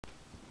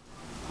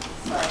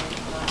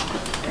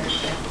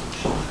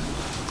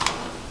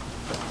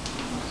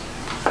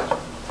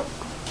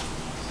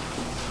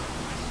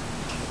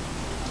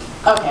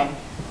Okay.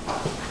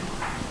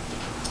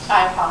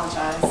 I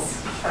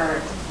apologize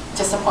for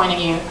disappointing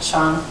you,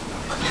 Sean.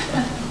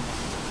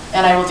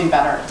 And I will do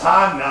better.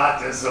 I'm not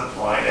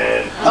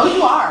disappointed. Oh,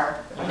 you are.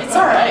 It's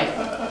all right.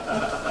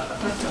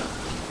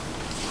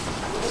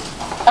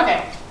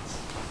 Okay.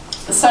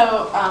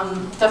 So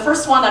the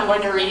first one I'm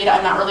going to read,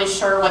 I'm not really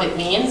sure what it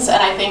means,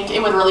 and I think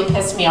it would really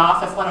piss me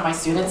off if one of my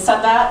students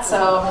said that,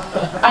 so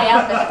I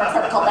am a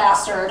hypocritical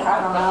bastard,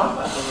 I don't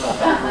know.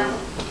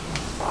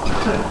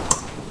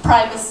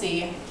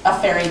 Privacy, a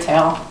fairy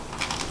tale.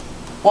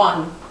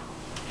 1.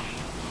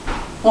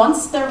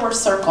 Once there were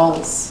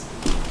circles,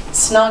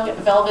 snug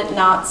velvet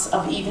knots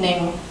of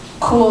evening,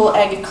 cool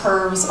egg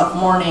curves of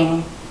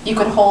morning you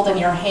could hold in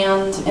your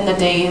hand in the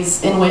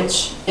days in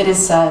which, it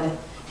is said,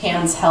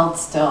 hands held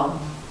still.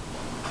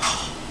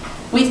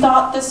 We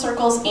thought the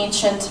circles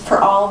ancient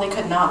for all they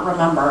could not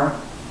remember,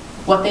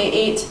 what they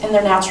ate in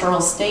their natural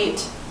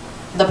state,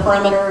 the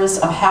perimeters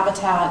of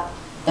habitat,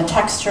 the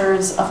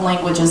textures of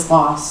languages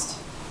lost.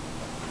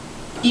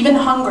 Even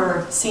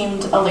hunger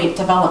seemed a late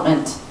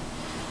development.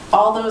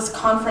 All those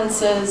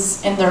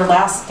conferences in their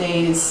last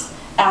days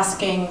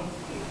asking,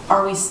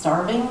 are we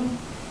starving?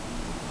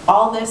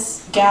 All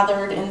this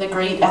gathered in the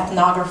great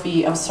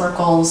ethnography of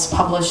circles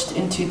published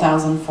in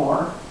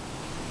 2004.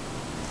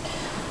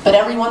 But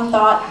everyone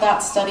thought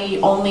that study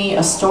only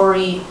a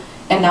story,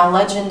 and now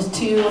legend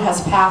too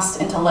has passed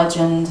into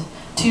legend,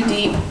 too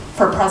deep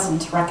for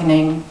present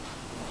reckoning.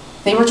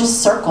 They were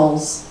just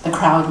circles, the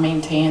crowd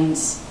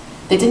maintains.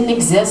 They didn't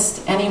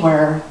exist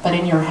anywhere but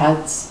in your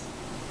heads.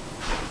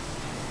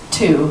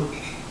 2.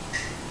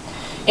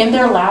 In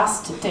their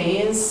last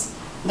days,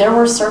 there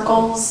were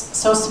circles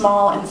so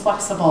small and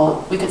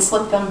flexible we could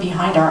slip them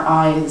behind our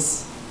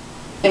eyes.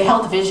 They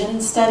held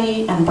vision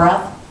steady and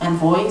breath and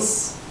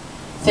voice,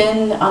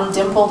 thin,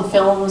 undimpled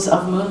films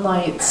of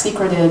moonlight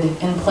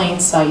secreted in plain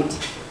sight.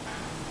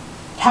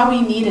 How we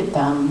needed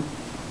them.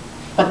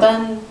 But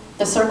then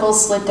the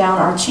circles slid down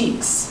our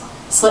cheeks,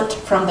 slipped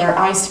from their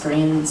eye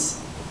screens.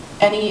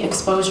 Any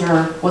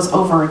exposure was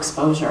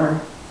overexposure,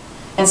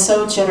 and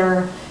so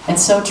jitter and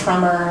so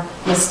tremor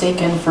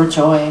mistaken for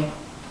joy.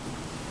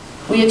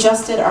 We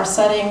adjusted our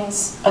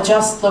settings,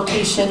 adjust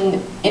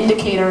location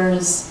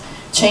indicators,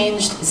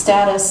 changed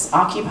status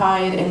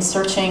occupied in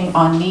searching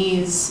on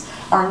knees,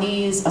 our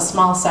knees a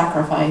small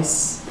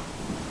sacrifice.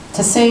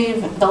 To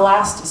save the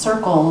last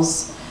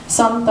circles,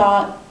 some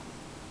thought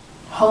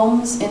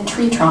homes in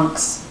tree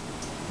trunks.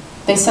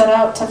 They set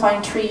out to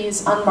find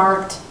trees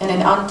unmarked in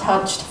an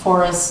untouched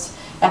forest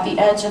at the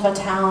edge of a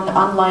town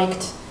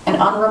unliked and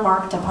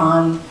unremarked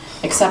upon,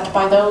 except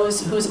by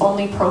those whose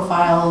only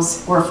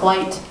profiles were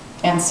flight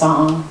and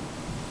song.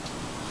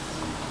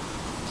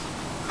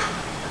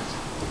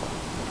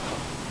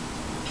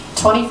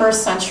 '21st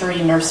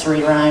century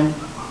nursery rhyme.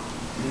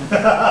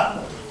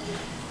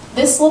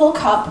 This little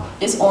cup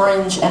is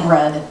orange and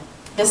red.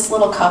 This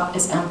little cup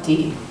is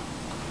empty.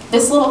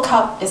 This little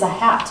cup is a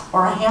hat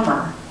or a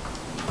hammer.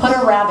 Put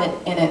a rabbit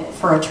in it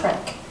for a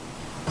trick.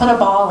 Put a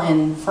ball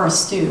in for a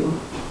stew.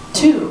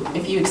 2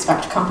 if you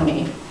expect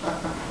company.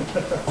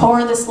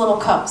 Pour this little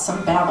cup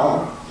some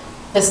babble.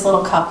 This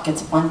little cup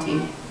gets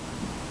plenty.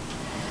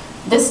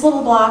 This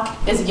little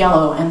block is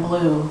yellow and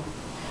blue.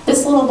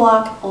 This little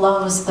block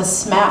loves the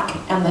smack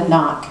and the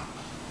knock.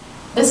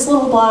 This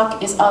little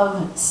block is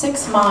of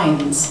 6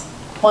 minds.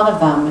 One of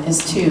them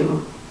is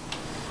 2.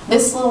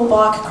 This little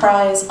block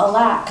cries,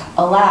 alack,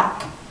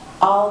 alack,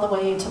 all the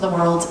way to the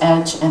world's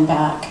edge and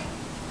back.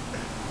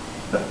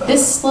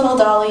 This little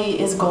dolly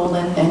is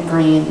golden and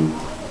green.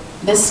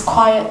 This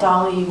quiet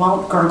dolly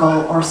won't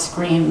gurgle or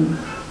scream.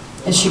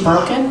 Is she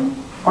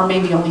broken? Or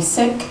maybe only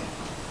sick?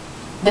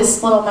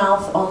 This little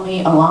mouth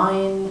only a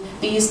line,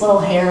 these little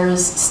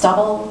hairs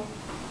stubble.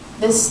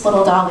 This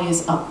little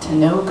dolly's up to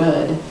no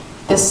good.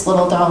 This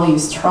little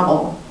dolly's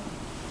trouble.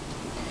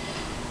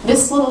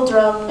 This little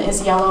drum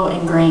is yellow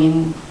and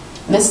green.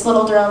 This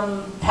little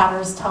drum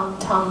patters tum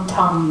tum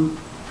tum.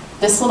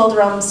 This little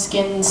drum's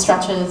skin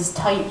stretches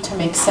tight to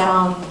make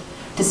sound,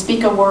 to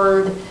speak a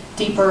word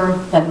deeper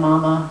than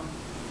mama.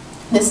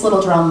 This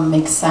little drum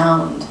makes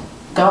sound.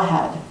 Go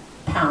ahead,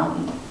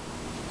 pound.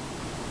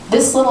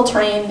 This little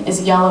train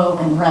is yellow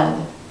and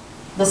red.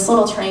 This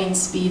little train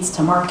speeds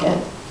to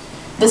market.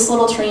 This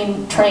little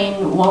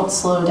train won't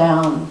slow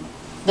down.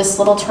 This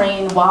little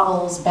train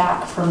wobbles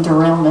back from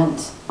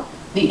derailment.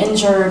 The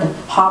injured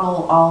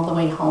hobble all the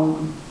way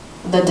home.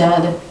 The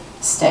dead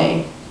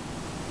stay.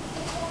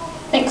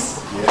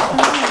 Thanks.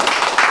 Yeah.